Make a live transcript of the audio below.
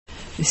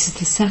This is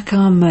the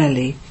Sakar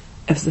Murli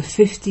of the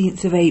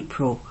 15th of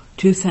April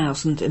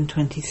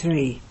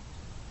 2023.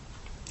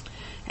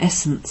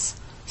 Essence.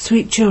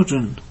 Sweet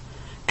children,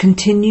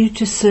 continue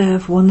to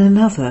serve one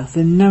another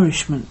the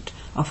nourishment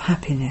of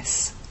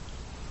happiness.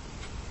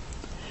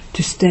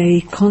 To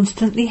stay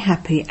constantly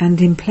happy and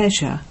in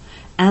pleasure,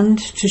 and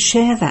to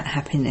share that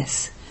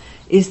happiness,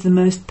 is the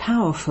most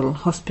powerful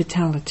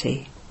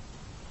hospitality.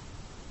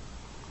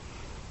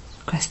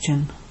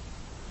 Question.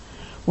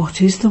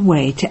 What is the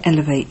way to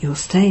elevate your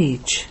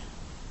stage?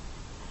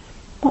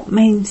 What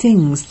main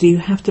things do you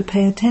have to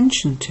pay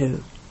attention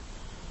to?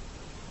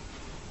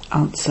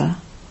 Answer.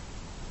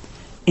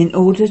 In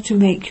order to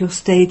make your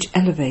stage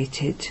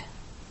elevated,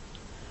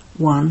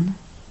 1.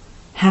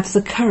 Have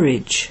the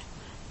courage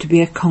to be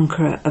a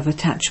conqueror of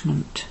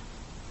attachment.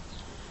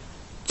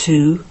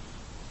 2.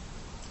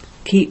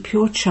 Keep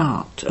your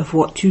chart of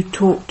what you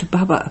talk to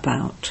Baba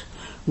about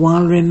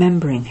while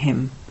remembering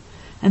him,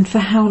 and for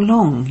how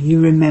long you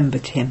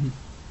remembered him.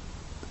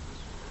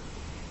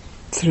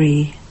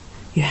 3.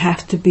 You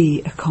have to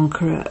be a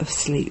conqueror of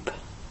sleep.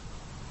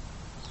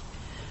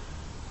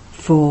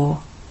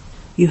 4.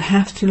 You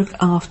have to look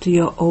after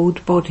your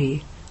old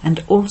body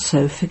and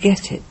also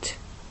forget it.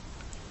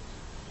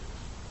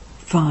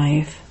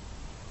 5.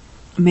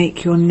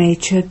 Make your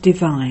nature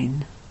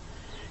divine.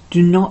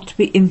 Do not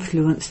be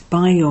influenced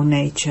by your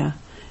nature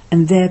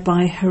and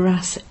thereby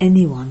harass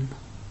anyone.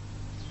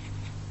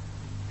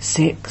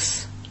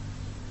 6.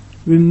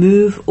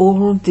 Remove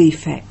all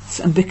defects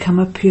and become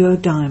a pure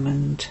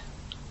diamond.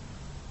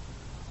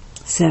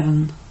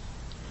 7.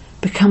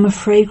 Become a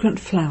fragrant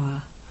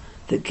flower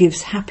that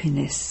gives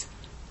happiness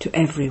to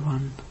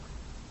everyone.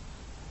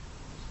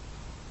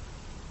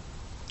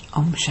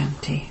 Om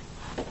Shanti.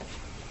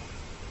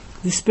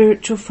 The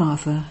spiritual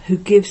father who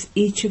gives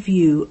each of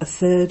you a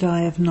third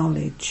eye of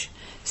knowledge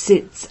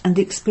sits and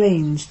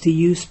explains to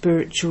you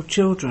spiritual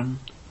children.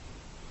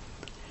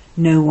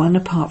 No one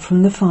apart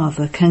from the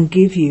Father can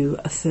give you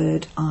a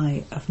third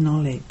eye of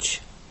knowledge.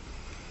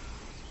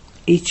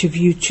 Each of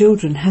you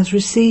children has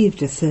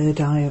received a third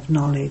eye of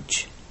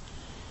knowledge.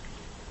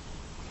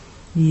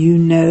 You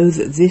know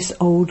that this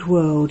old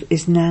world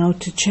is now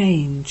to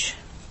change.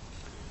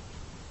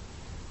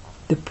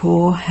 The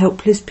poor,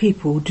 helpless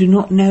people do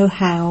not know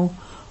how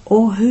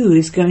or who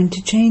is going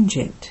to change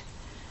it,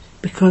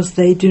 because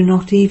they do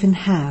not even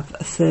have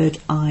a third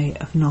eye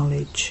of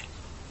knowledge.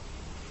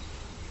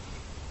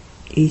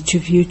 Each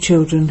of you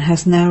children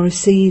has now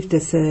received a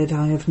third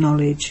eye of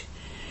knowledge,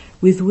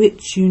 with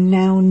which you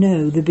now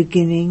know the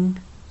beginning,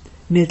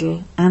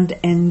 middle and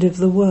end of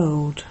the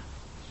world.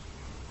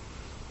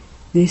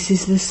 This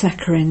is the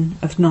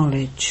saccharin of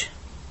knowledge.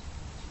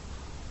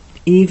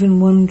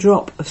 Even one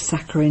drop of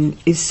saccharin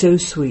is so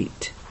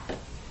sweet.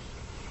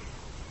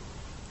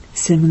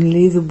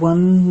 Similarly, the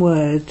one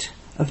word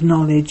of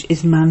knowledge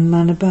is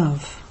man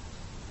above.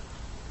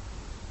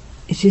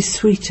 It is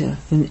sweeter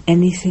than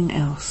anything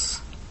else.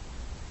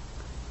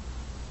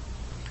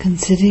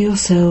 Consider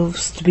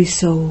yourselves to be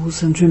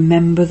souls and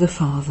remember the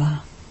Father.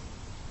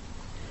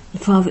 The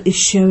Father is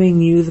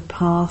showing you the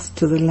path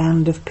to the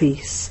land of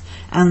peace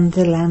and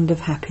the land of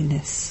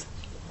happiness.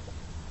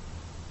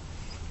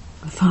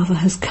 The Father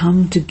has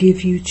come to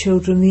give you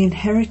children the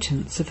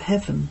inheritance of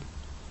heaven.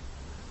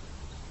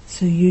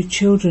 So you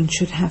children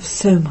should have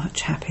so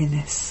much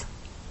happiness.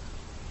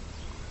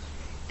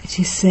 It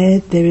is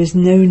said there is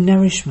no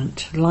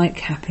nourishment like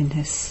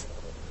happiness.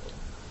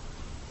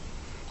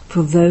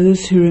 For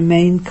those who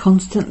remain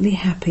constantly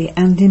happy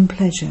and in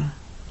pleasure,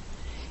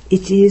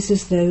 it is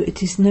as though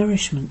it is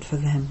nourishment for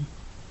them.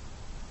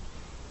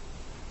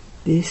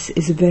 This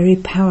is a very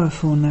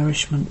powerful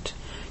nourishment,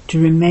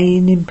 to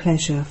remain in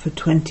pleasure for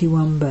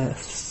 21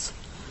 births.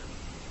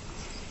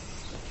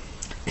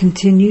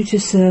 Continue to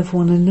serve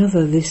one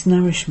another this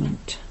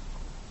nourishment.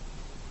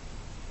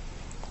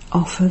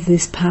 Offer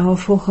this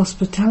powerful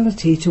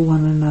hospitality to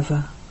one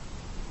another.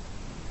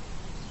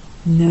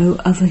 No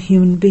other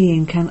human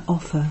being can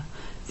offer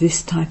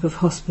this type of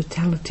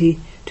hospitality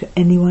to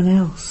anyone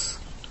else.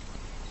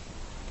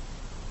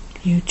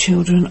 You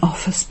children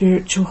offer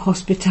spiritual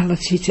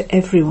hospitality to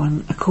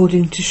everyone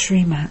according to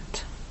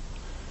Srimat.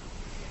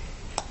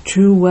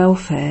 True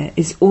welfare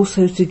is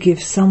also to give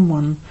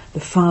someone the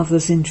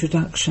Father's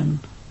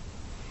introduction.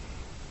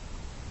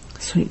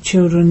 Sweet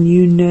children,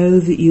 you know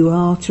that you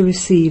are to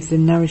receive the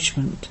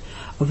nourishment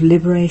of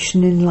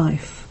liberation in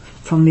life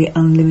from the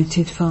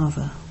unlimited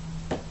Father.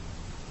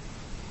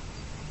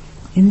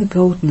 In the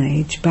Golden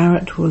Age,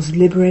 Bharat was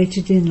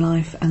liberated in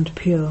life and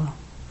pure.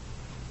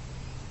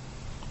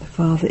 The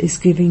Father is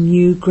giving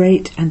you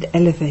great and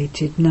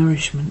elevated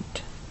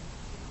nourishment.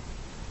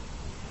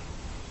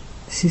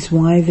 This is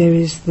why there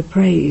is the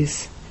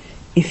praise.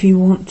 If you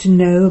want to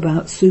know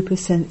about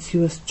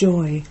supersensuous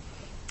joy,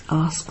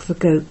 ask the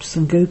gopis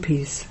and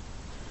gopis.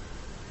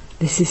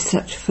 This is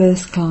such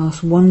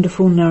first-class,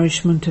 wonderful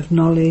nourishment of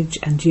knowledge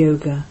and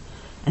yoga,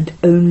 and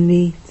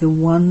only the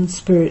one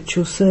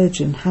spiritual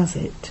surgeon has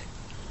it.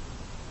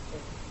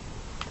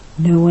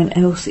 No one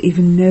else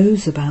even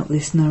knows about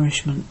this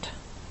nourishment.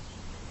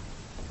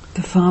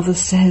 The Father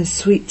says,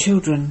 "Sweet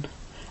children,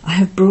 I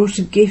have brought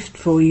a gift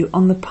for you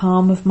on the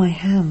palm of my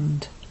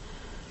hand."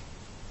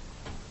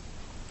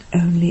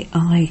 Only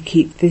I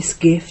keep this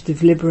gift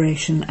of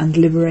liberation and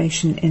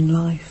liberation in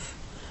life.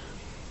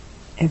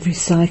 Every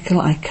cycle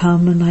I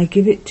come and I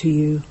give it to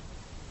you.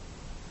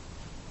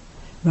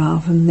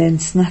 Ravan then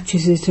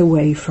snatches it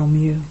away from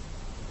you.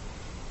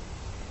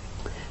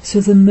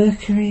 So the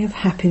mercury of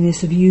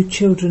happiness of you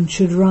children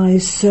should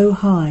rise so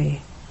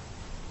high.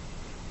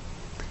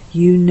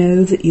 You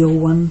know that your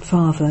one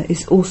Father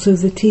is also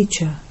the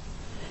teacher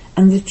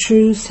and the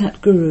true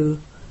Satguru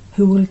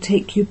who will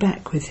take you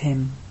back with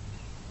him.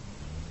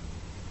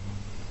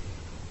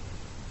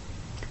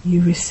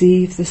 You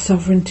receive the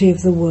sovereignty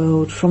of the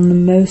world from the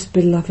most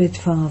beloved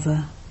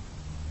Father.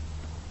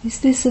 Is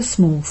this a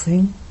small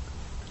thing?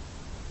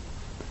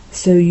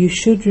 So you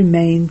should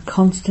remain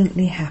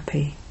constantly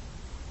happy.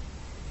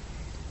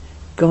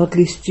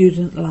 Godly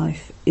student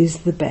life is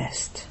the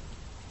best.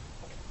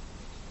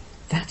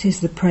 That is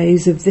the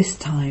praise of this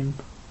time.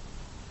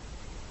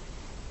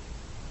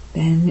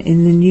 Then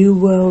in the new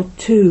world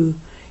too,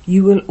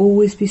 you will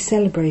always be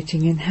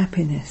celebrating in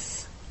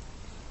happiness.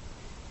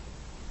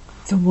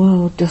 The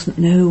world doesn't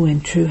know when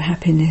true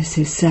happiness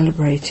is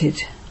celebrated.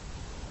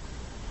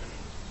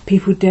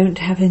 People don't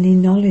have any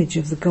knowledge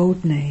of the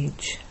Golden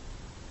Age,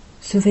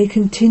 so they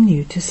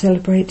continue to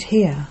celebrate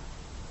here.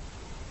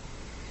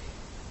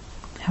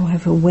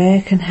 However,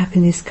 where can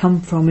happiness come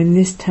from in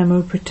this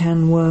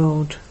Tamo-Pratan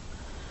world?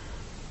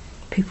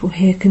 People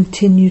here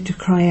continue to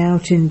cry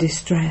out in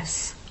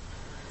distress.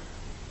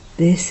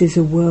 This is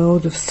a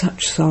world of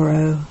such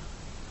sorrow.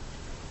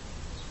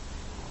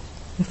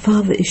 The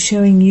Father is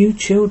showing you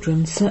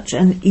children such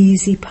an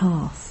easy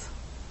path.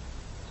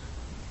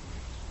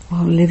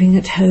 While living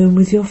at home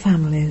with your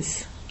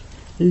families,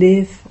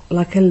 live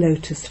like a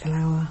lotus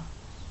flower.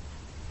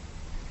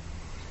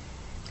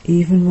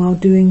 Even while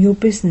doing your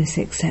business,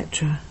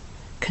 etc.,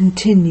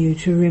 continue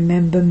to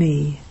remember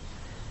me.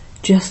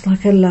 Just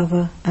like a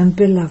lover and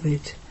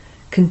beloved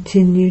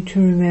continue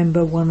to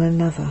remember one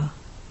another.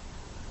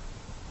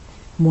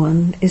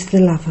 One is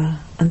the lover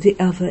and the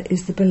other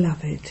is the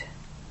beloved.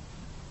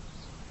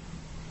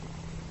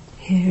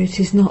 Here it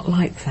is not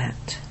like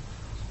that.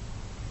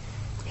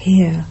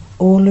 Here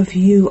all of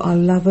you are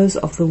lovers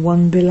of the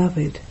one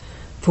beloved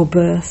for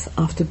birth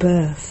after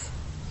birth.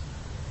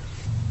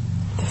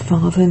 The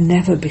Father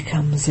never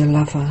becomes a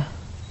lover.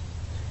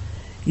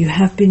 You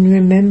have been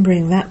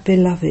remembering that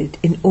beloved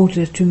in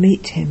order to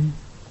meet him.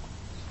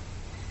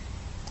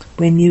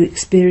 When you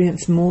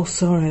experience more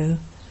sorrow,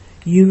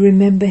 you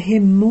remember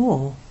him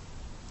more.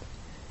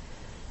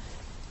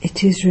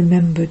 It is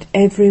remembered,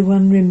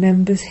 everyone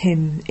remembers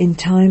him in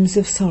times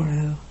of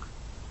sorrow,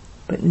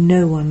 but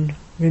no one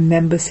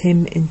remembers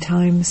him in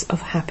times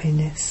of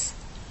happiness.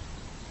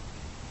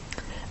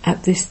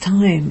 At this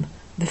time,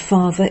 the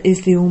Father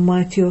is the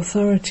Almighty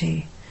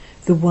Authority,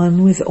 the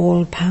one with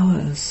all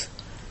powers,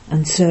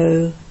 and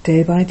so,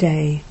 day by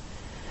day,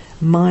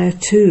 Maya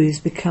too is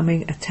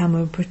becoming a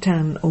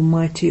Tamo-Pratan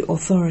Almighty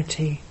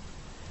Authority.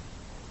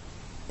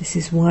 This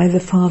is why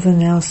the Father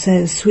now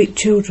says, "Sweet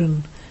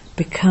children,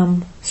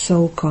 become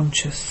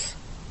soul-conscious.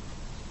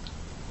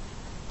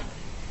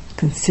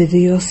 Consider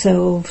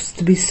yourselves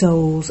to be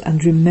souls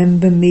and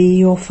remember me,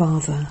 your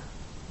Father.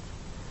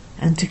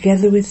 And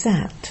together with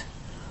that,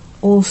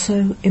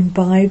 also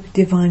imbibe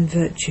divine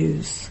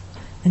virtues,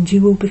 and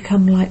you will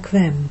become like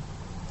them,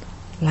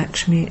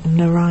 Lakshmi and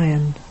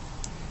Narayan."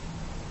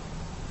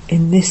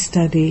 In this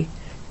study,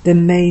 the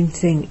main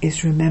thing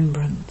is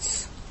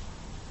remembrance.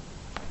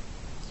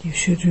 You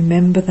should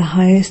remember the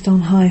highest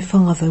on high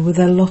Father with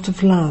a lot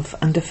of love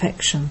and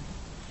affection.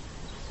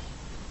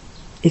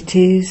 It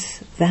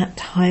is that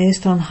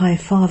highest on high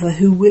Father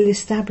who will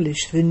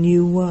establish the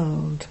new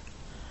world.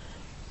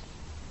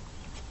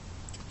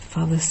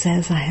 Father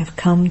says, "I have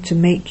come to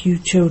make you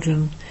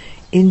children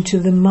into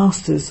the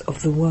masters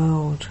of the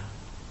world.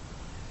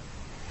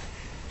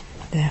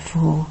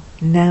 Therefore,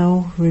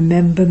 now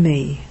remember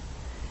me,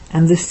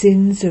 and the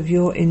sins of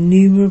your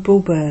innumerable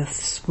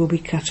births will be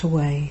cut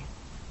away."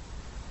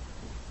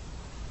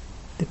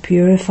 The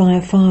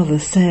Purifier Father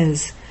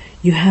says,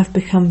 "You have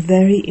become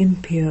very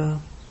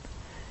impure,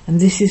 and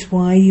this is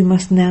why you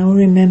must now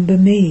remember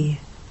me,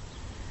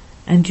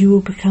 and you will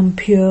become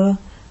pure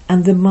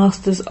and the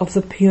masters of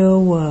the pure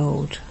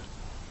world."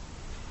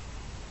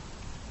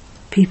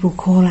 People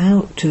call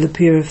out to the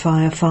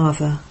Purifier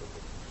Father.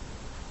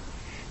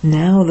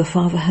 Now the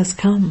Father has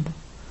come,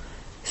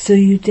 so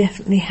you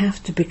definitely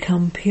have to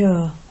become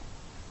pure.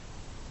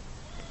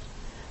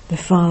 The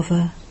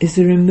Father is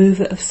the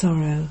remover of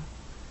sorrow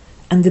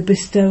and the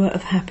bestower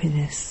of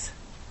happiness.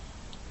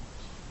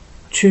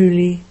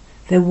 Truly,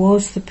 there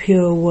was the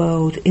pure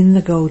world in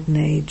the Golden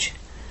Age,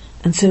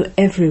 and so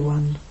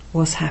everyone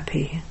was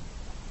happy.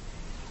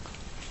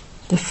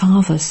 The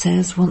Father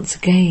says once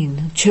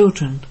again,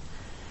 "Children,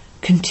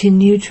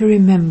 continue to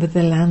remember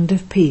the land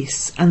of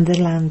peace and the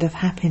land of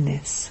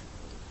happiness.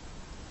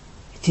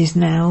 It is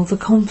now the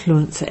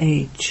confluence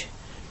age,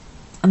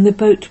 and the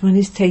boatman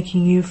is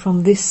taking you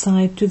from this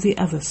side to the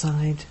other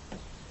side.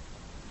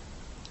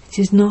 It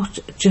is not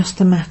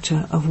just a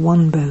matter of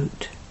one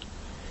boat,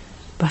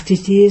 but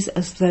it is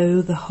as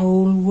though the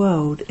whole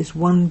world is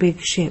one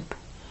big ship,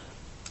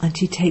 and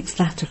he takes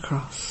that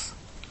across.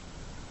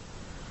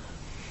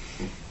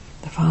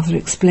 The Father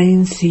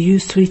explains to you,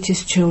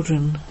 sweetest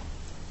children,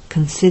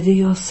 consider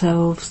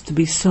yourselves to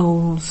be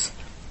souls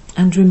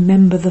and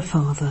remember the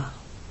Father.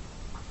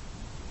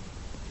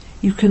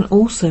 You can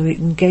also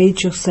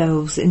engage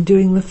yourselves in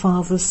doing the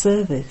Father's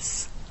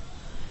service,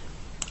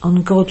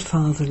 on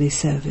God-fatherly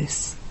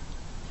service.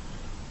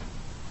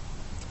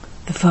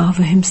 The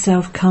Father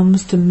himself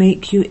comes to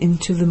make you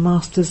into the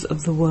masters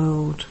of the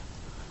world.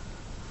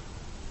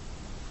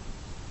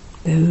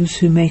 Those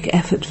who make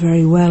effort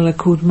very well are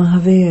called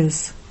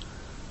Mahavirs.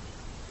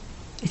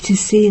 It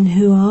is seen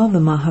who are the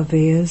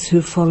Mahavirs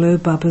who follow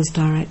Baba's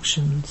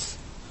directions.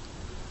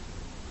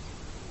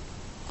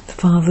 The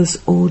Father's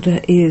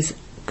order is,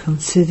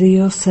 consider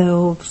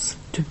yourselves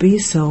to be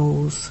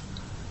souls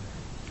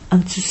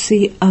and to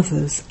see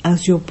others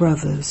as your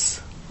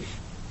brothers.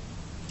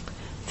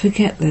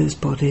 Forget those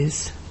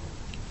bodies.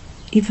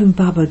 Even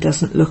Baba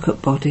doesn't look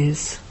at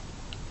bodies.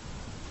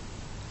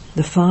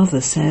 The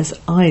Father says,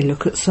 I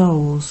look at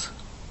souls.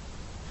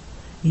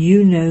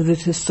 You know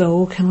that a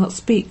soul cannot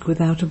speak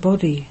without a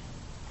body.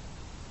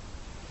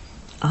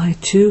 I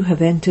too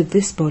have entered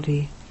this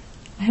body.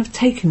 I have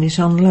taken it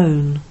on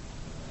loan.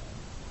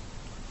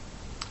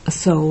 A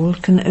soul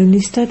can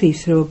only study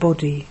through a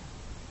body.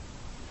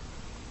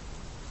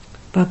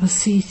 Baba's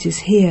seat is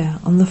here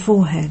on the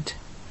forehead.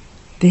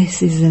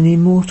 This is an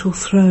immortal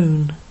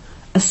throne.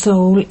 A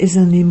soul is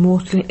an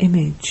immortal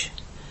image.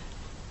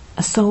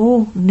 A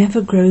soul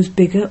never grows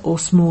bigger or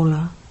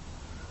smaller.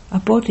 A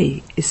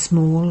body is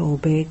small or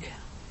big.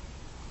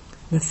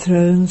 The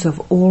thrones of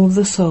all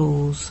the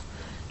souls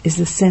is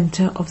the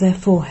centre of their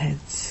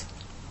foreheads.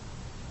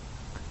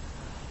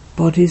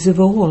 Bodies of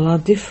all are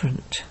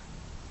different.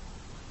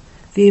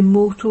 The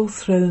immortal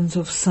thrones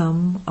of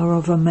some are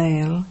of a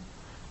male,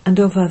 and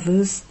of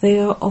others they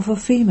are of a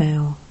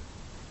female.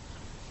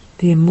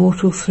 The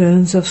immortal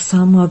thrones of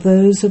some are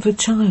those of a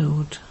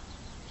child.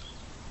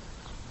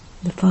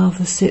 The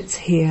Father sits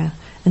here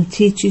and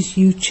teaches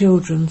you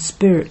children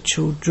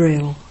spiritual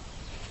drill.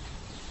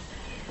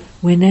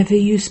 Whenever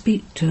you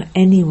speak to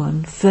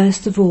anyone,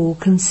 first of all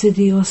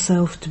consider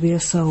yourself to be a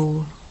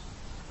soul.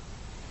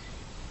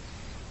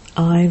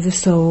 I, the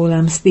soul,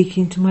 am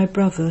speaking to my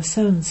brother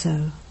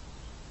so-and-so.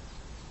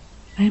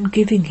 I am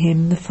giving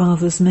him the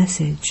Father's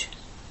message.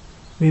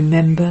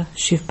 Remember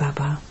Shiv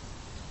Baba.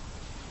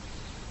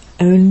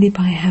 Only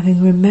by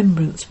having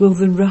remembrance will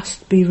the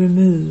rust be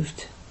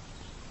removed.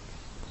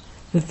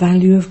 The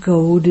value of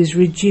gold is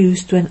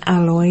reduced when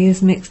alloy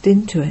is mixed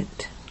into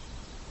it.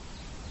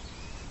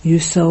 You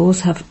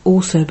souls have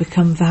also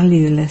become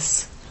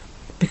valueless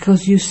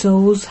because you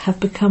souls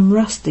have become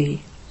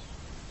rusty.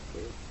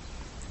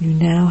 You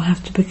now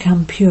have to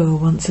become pure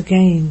once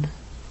again.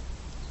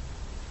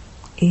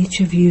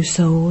 Each of you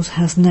souls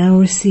has now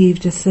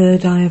received a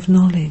third eye of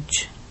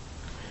knowledge.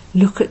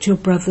 Look at your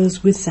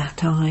brothers with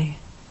that eye.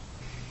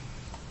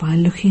 By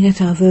looking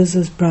at others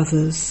as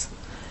brothers,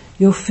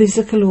 your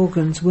physical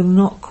organs will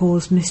not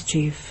cause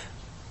mischief.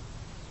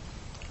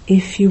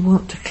 If you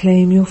want to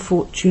claim your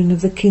fortune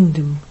of the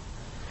kingdom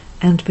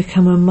and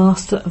become a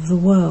master of the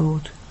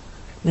world,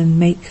 then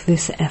make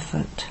this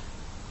effort.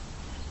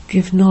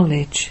 Give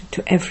knowledge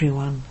to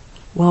everyone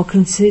while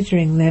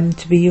considering them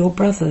to be your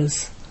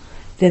brothers.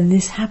 Then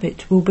this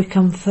habit will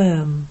become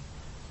firm.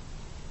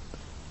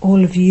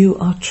 All of you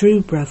are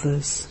true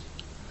brothers.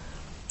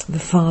 The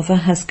Father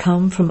has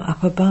come from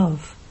up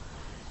above,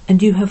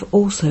 and you have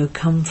also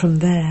come from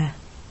there.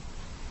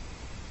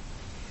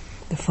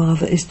 The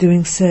Father is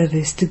doing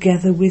service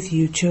together with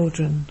you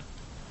children.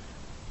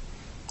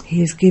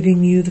 He is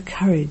giving you the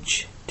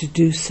courage to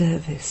do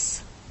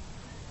service.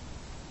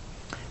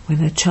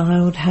 When a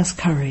child has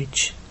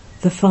courage,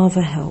 the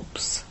Father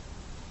helps.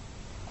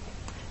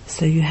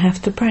 So you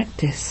have to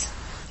practice.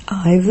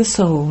 I, the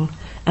soul,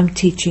 am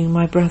teaching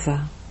my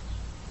brother.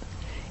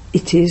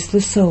 It is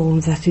the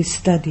soul that is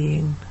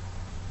studying.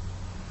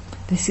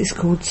 This is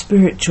called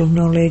spiritual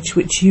knowledge,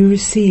 which you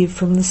receive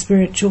from the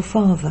spiritual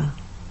Father.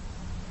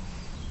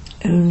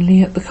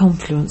 Only at the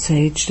confluence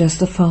age does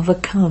the Father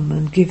come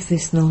and give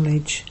this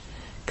knowledge.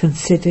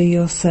 Consider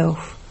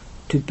yourself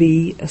to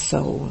be a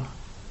soul.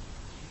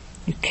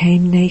 You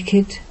came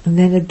naked and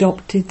then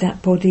adopted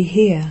that body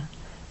here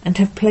and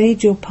have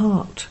played your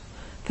part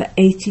for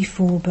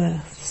 84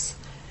 births.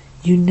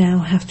 You now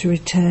have to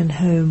return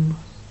home.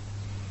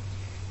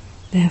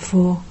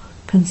 Therefore,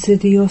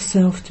 consider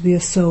yourself to be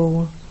a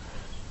soul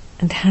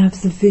and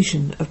have the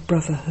vision of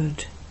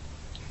brotherhood.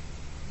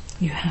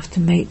 You have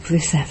to make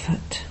this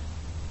effort.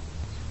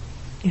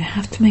 You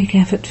have to make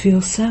effort for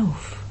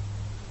yourself.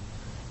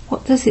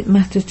 What does it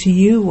matter to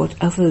you what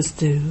others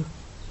do?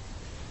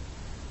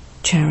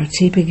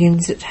 Charity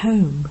begins at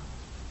home.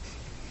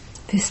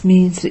 This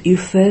means that you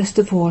first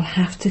of all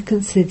have to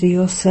consider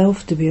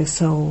yourself to be a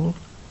soul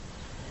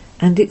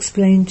and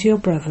explain to your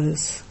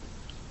brothers,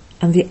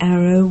 and the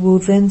arrow will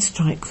then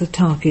strike the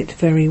target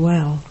very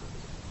well.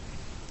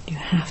 You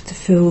have to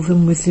fill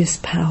them with this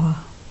power.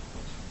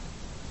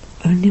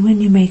 Only when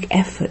you make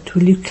effort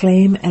will you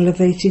claim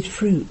elevated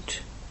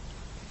fruit.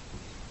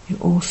 You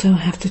also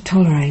have to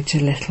tolerate a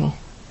little.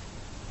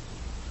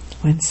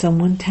 When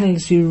someone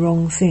tells you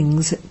wrong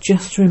things,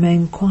 just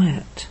remain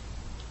quiet.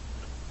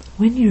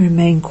 When you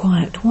remain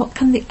quiet, what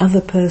can the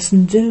other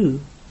person do?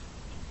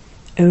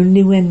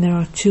 Only when there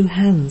are two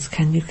hands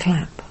can you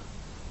clap.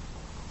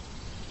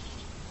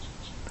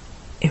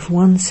 If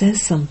one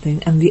says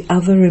something and the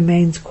other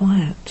remains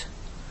quiet,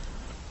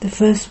 the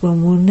first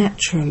one will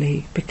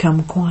naturally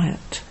become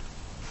quiet.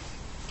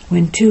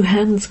 When two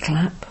hands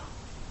clap,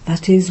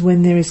 that is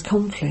when there is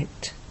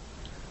conflict,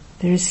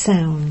 there is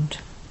sound.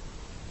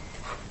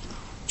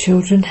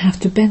 Children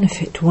have to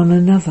benefit one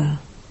another.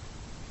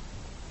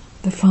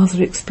 The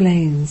Father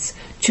explains,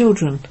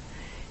 children,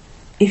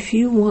 if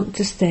you want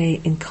to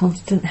stay in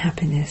constant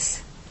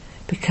happiness,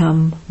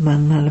 become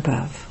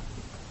Manmalabhav.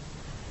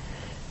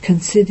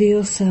 Consider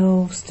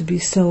yourselves to be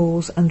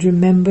souls and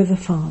remember the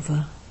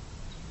Father.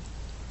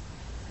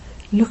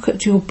 Look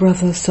at your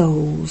brother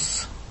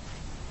souls.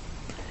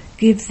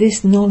 Give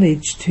this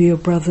knowledge to your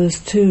brothers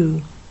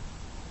too.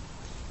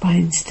 By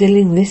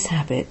instilling this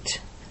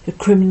habit, the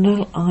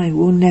criminal eye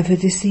will never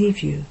deceive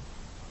you.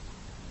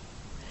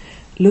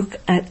 Look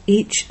at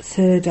each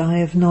third eye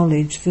of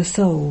knowledge, the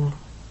soul.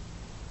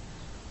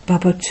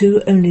 Baba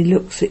too only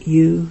looks at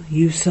you,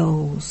 you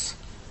souls.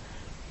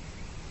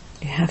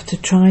 You have to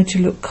try to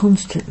look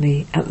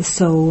constantly at the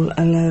soul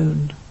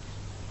alone.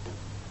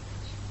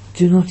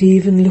 Do not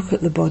even look at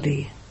the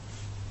body.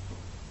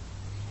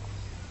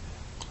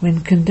 When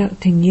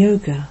conducting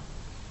yoga,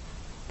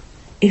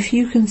 if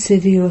you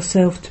consider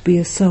yourself to be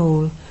a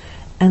soul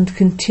and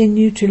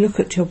continue to look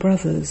at your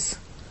brothers,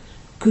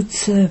 good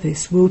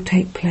service will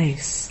take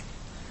place.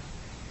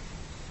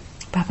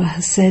 Baba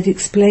has said,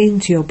 explain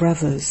to your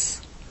brothers.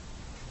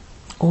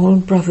 All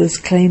brothers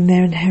claim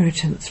their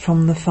inheritance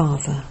from the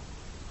Father.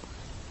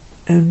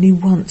 Only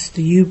once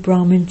do you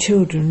Brahmin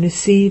children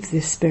receive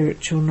this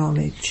spiritual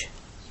knowledge.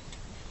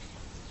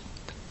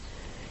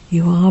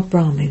 You are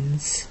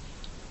Brahmins,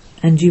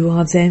 and you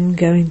are then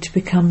going to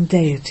become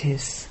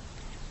deities.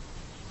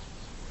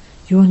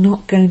 You are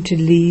not going to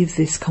leave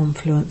this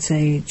confluence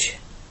age.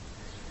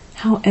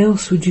 How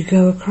else would you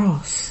go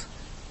across?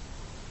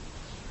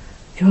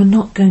 You are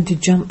not going to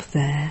jump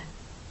there.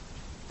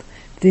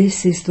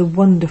 This is the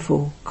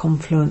wonderful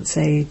confluence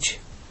age.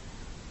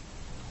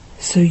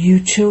 So you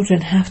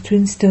children have to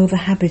instill the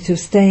habit of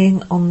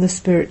staying on the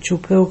spiritual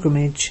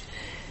pilgrimage.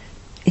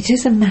 It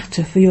is a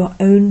matter for your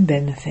own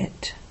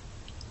benefit.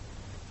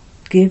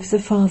 Give the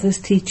Father's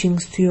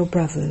teachings to your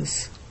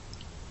brothers.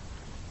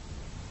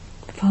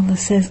 The Father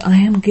says, I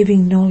am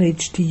giving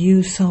knowledge to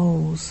you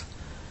souls.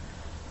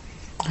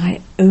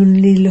 I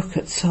only look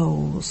at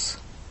souls.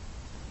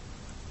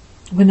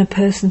 When a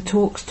person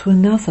talks to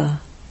another,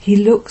 he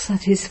looks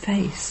at his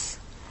face.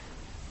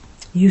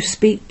 You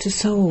speak to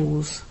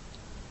souls,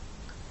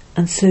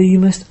 and so you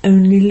must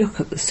only look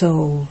at the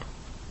soul.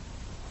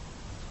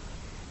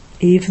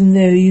 Even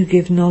though you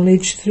give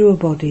knowledge through a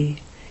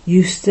body,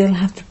 you still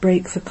have to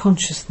break the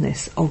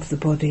consciousness of the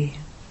body.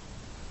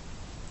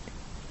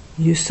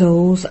 You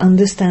souls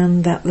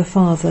understand that the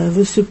Father,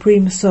 the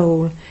Supreme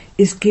Soul,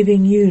 is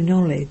giving you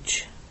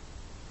knowledge.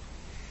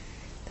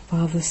 The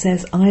Father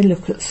says, I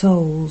look at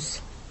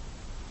souls.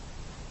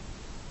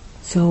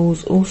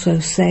 Souls also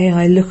say,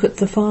 I look at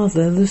the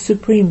Father, the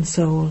Supreme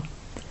Soul.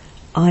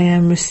 I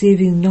am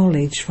receiving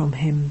knowledge from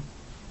him.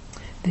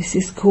 This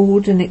is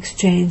called an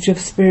exchange of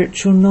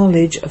spiritual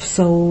knowledge of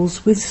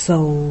souls with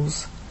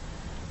souls.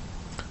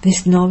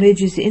 This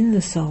knowledge is in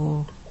the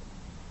soul.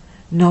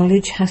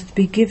 Knowledge has to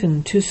be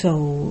given to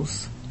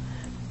souls.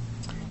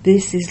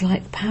 This is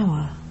like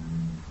power.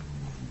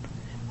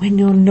 When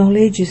your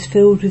knowledge is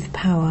filled with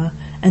power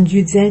and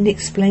you then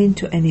explain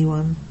to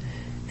anyone,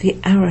 the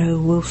arrow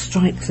will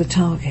strike the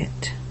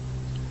target.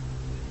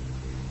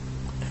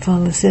 The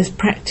Father says,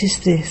 practice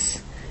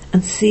this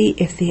and see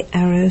if the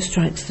arrow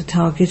strikes the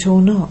target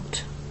or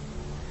not.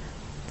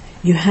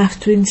 You have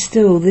to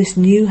instill this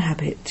new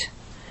habit,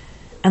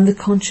 and the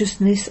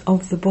consciousness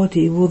of the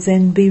body will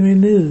then be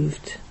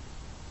removed.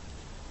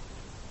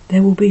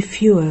 There will be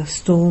fewer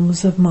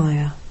storms of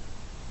Maya.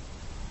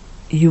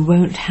 You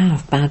won't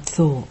have bad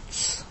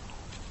thoughts.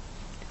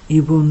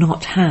 You will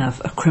not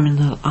have a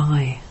criminal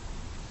eye.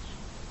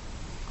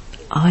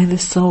 I, the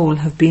soul,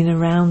 have been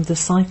around the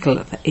cycle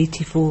of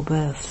 84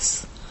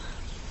 births.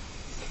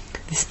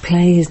 This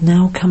play is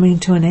now coming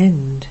to an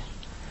end.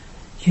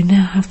 You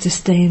now have to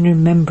stay in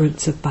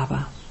remembrance of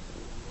Baba.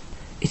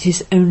 It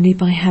is only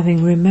by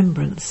having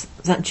remembrance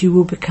that you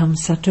will become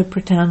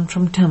Sato-Pradhan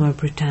from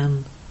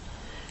Tamo-Pradhan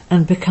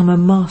and become a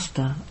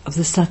master of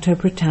the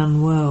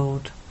Sato-Pradhan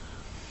world.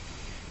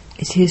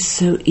 It is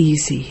so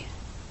easy.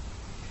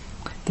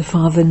 The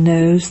Father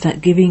knows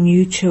that giving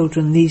you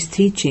children these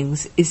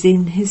teachings is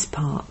in his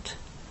part.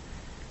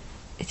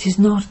 It is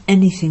not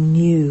anything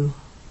new.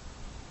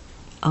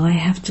 I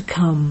have to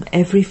come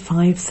every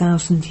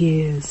 5,000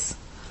 years.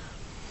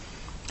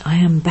 I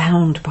am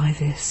bound by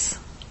this.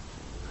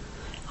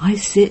 I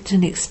sit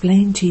and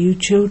explain to you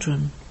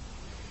children.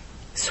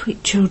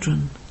 Sweet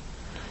children,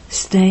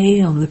 stay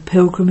on the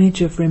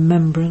pilgrimage of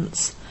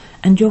remembrance,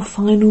 and your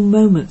final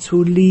moments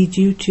will lead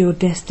you to your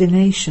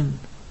destination.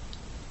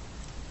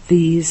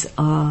 These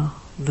are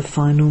the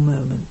final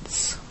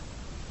moments.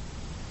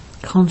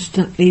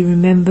 Constantly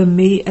remember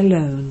me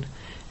alone,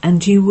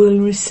 and you will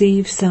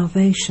receive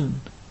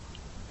salvation.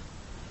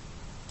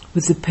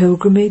 With the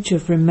pilgrimage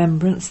of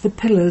remembrance, the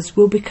pillars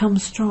will become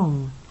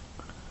strong.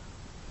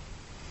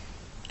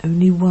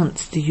 Only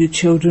once do you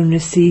children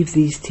receive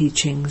these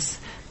teachings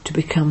to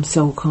become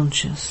soul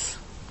conscious.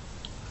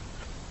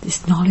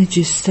 This knowledge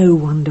is so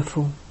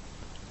wonderful.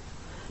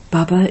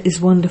 Baba is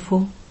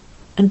wonderful,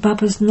 and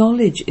Baba's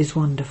knowledge is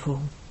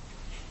wonderful.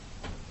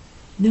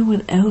 No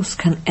one else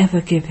can ever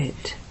give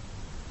it.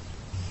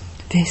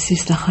 This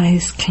is the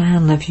highest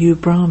clan of you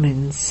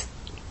Brahmins.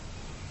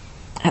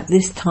 At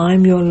this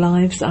time your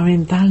lives are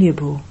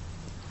invaluable,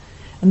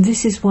 and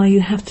this is why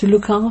you have to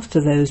look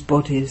after those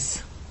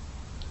bodies.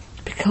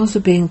 Because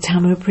of being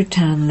Tamo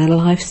Pradhan, the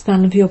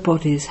lifespan of your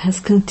bodies has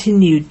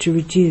continued to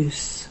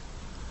reduce.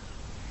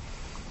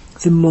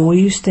 The more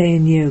you stay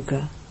in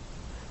yoga,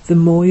 the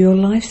more your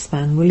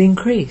lifespan will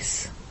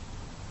increase.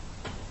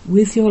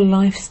 With your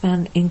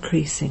lifespan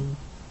increasing,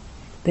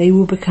 they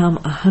will become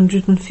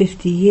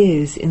 150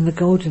 years in the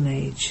Golden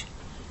Age.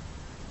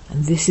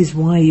 And this is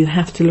why you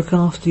have to look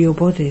after your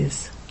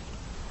bodies.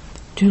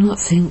 Do not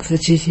think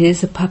that it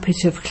is a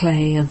puppet of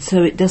clay and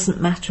so it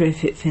doesn't matter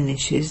if it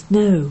finishes.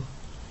 No.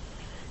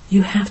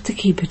 You have to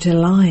keep it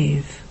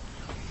alive.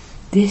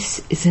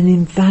 This is an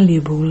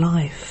invaluable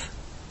life.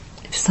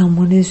 If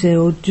someone is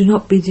ill, do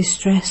not be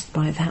distressed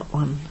by that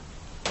one.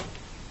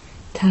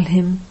 Tell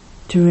him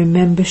to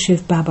remember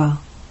Shiv Baba.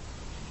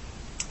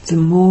 The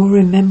more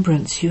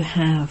remembrance you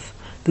have,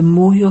 the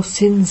more your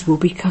sins will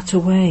be cut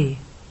away.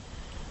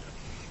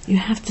 You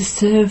have to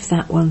serve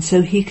that one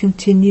so he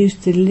continues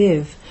to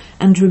live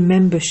and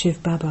remember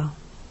Shiv Baba.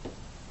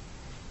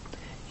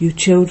 You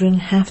children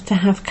have to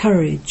have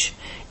courage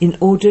in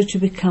order to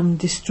become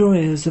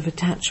destroyers of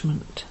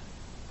attachment.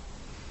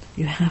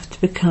 You have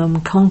to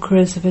become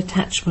conquerors of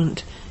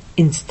attachment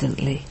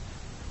instantly.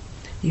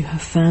 You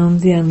have found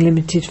the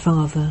unlimited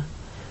Father,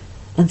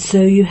 and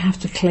so you have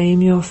to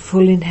claim your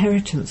full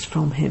inheritance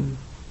from him.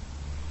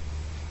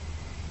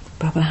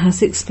 Baba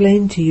has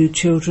explained to you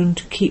children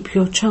to keep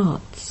your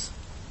charts.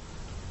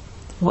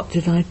 What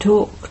did I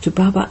talk to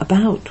Baba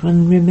about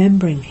when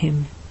remembering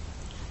him?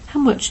 How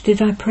much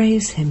did I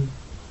praise him?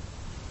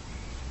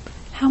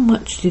 How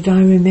much did I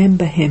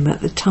remember him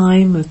at the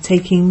time of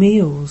taking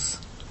meals?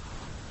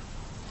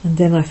 And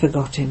then I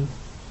forgot him.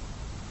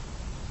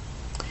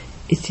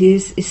 It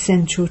is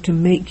essential to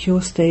make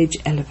your stage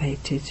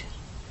elevated.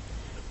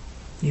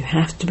 You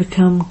have to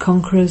become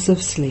conquerors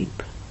of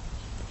sleep.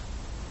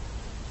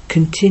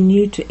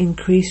 Continue to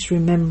increase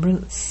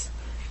remembrance.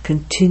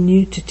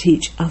 Continue to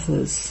teach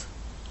others.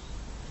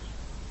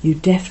 You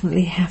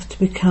definitely have to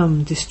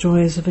become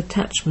destroyers of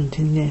attachment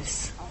in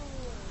this.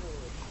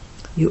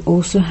 You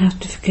also have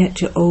to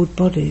forget your old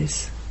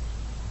bodies.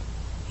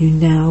 You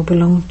now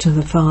belong to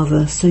the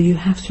Father, so you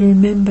have to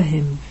remember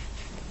him.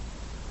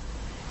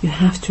 You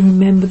have to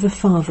remember the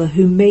Father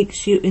who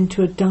makes you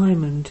into a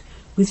diamond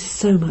with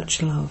so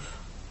much love.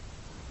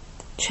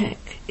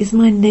 Check, is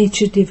my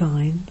nature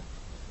divine?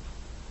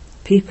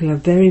 People are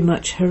very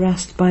much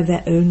harassed by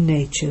their own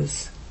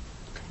natures.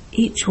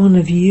 Each one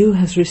of you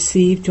has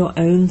received your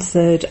own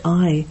third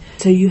eye,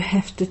 so you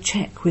have to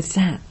check with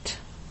that.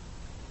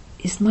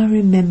 Is my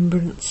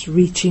remembrance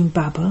reaching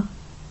Baba?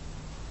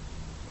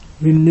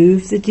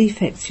 Remove the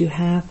defects you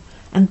have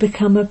and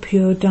become a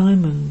pure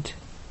diamond.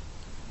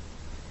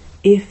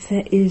 If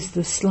there is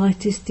the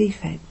slightest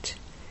defect,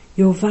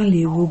 your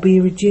value will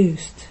be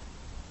reduced.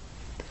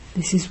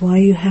 This is why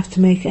you have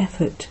to make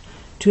effort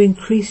to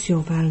increase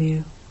your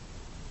value.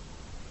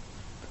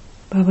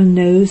 Baba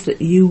knows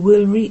that you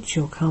will reach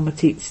your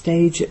karmatic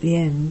stage at the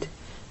end,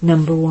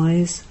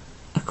 number-wise,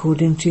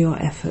 according to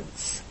your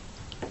efforts.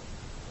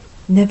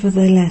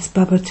 Nevertheless,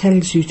 Baba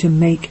tells you to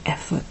make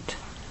effort.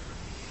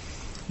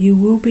 You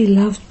will be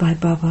loved by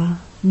Baba,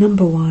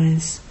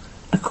 number-wise,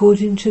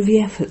 according to the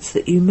efforts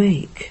that you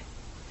make.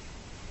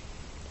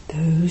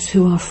 Those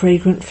who are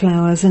fragrant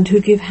flowers and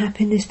who give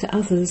happiness to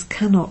others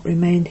cannot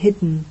remain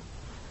hidden.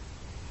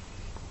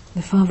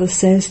 The Father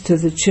says to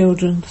the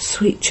children,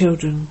 sweet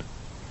children,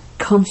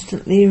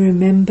 constantly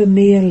remember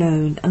me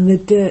alone and the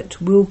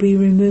dirt will be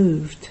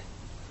removed.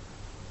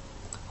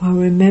 While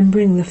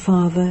remembering the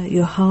Father,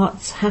 your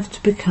hearts have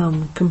to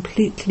become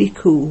completely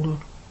cool.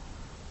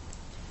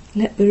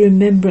 Let the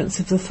remembrance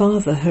of the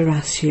Father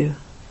harass you.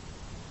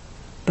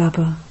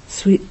 Baba,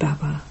 sweet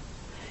Baba,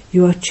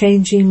 you are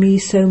changing me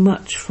so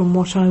much from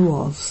what I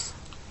was.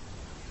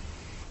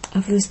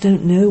 Others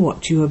don't know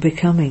what you are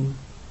becoming.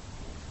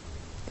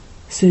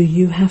 So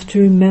you have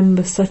to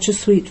remember such a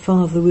sweet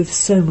Father with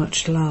so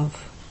much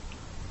love.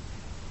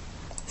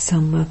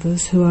 Some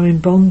mothers who are in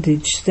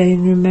bondage stay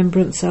in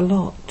remembrance a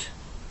lot.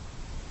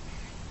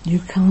 You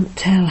can't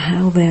tell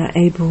how they are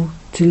able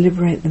to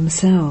liberate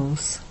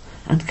themselves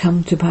and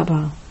come to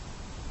Baba.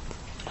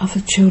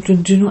 Other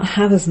children do not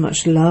have as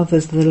much love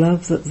as the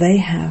love that they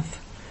have.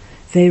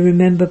 They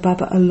remember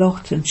Baba a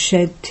lot and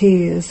shed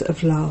tears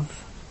of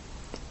love.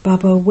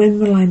 Baba, when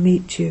will I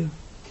meet you?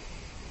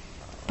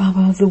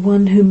 Baba, the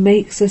one who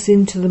makes us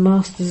into the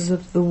masters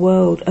of the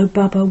world. Oh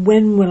Baba,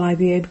 when will I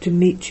be able to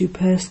meet you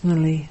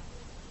personally?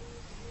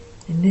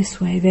 In this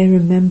way they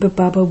remember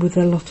Baba with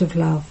a lot of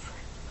love.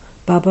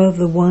 Baba,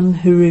 the one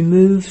who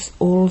removes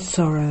all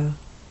sorrow.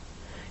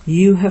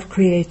 You have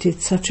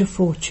created such a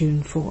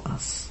fortune for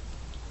us.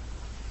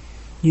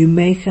 You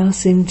make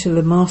us into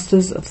the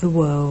masters of the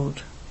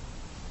world.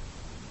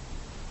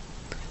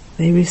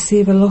 They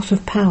receive a lot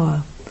of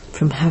power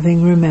from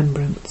having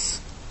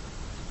remembrance.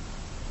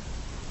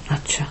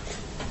 Acha.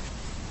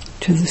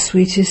 To the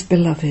sweetest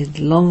beloved,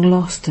 long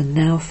lost and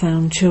now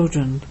found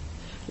children,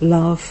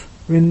 love,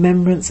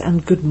 remembrance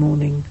and good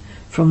morning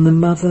from the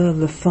mother,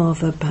 the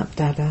father,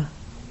 Bap-Dada.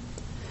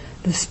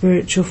 The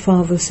spiritual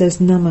father says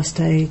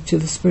Namaste to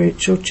the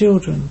spiritual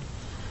children,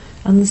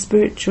 and the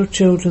spiritual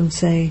children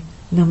say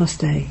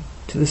Namaste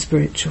to the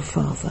spiritual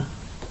father.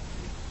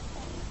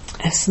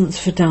 Essence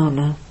for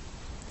Dana.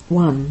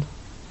 1.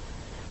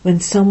 When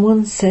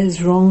someone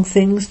says wrong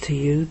things to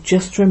you,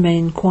 just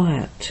remain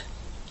quiet.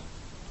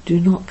 Do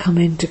not come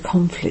into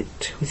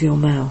conflict with your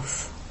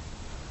mouth.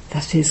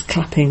 That is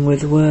clapping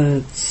with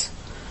words.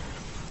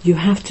 You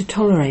have to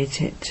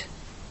tolerate it.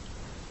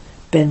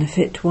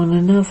 Benefit one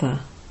another.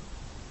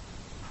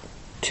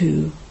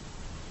 2.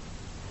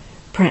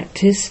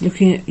 Practice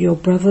looking at your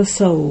brother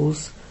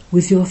souls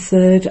with your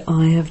third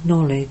eye of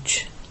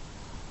knowledge.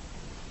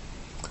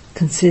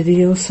 Consider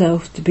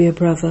yourself to be a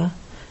brother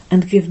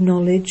and give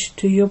knowledge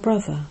to your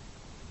brother.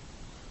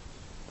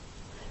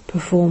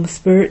 Perform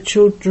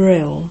spiritual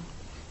drill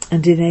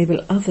and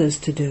enable others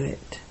to do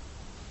it.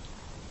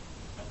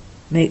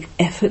 Make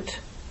effort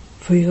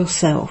for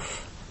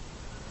yourself.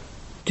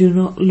 Do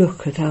not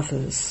look at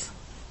others.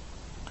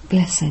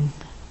 Blessing.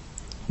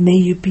 May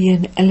you be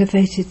an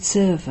elevated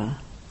server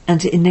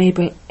and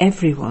enable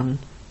everyone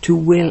to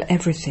will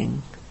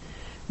everything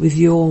with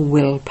your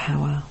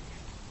willpower.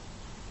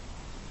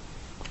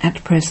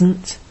 At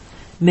present,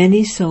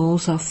 many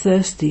souls are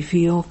thirsty for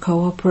your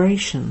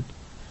cooperation,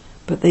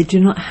 but they do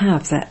not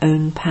have their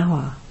own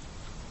power.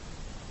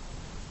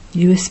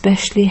 You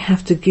especially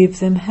have to give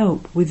them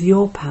help with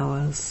your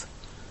powers.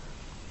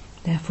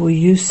 Therefore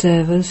you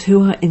servers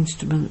who are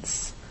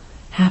instruments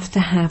have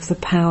to have the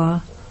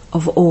power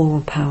of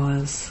all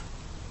powers.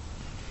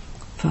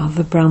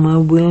 Father Brahma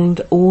willed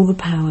all the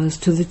powers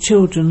to the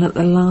children at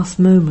the last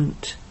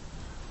moment,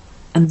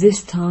 and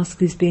this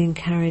task is being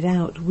carried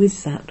out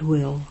with that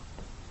will.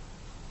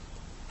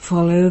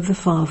 Follow the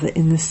Father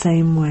in the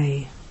same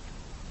way.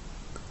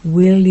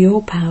 Will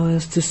your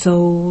powers to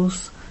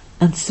souls,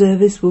 and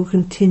service will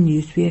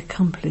continue to be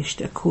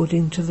accomplished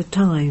according to the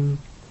time.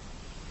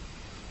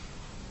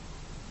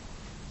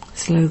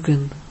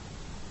 Slogan.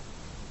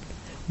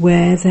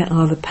 Where there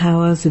are the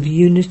powers of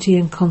unity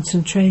and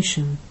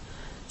concentration,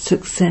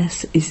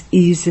 success is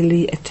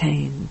easily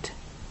attained.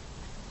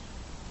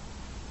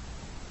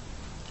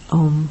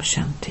 Om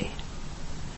Shanti.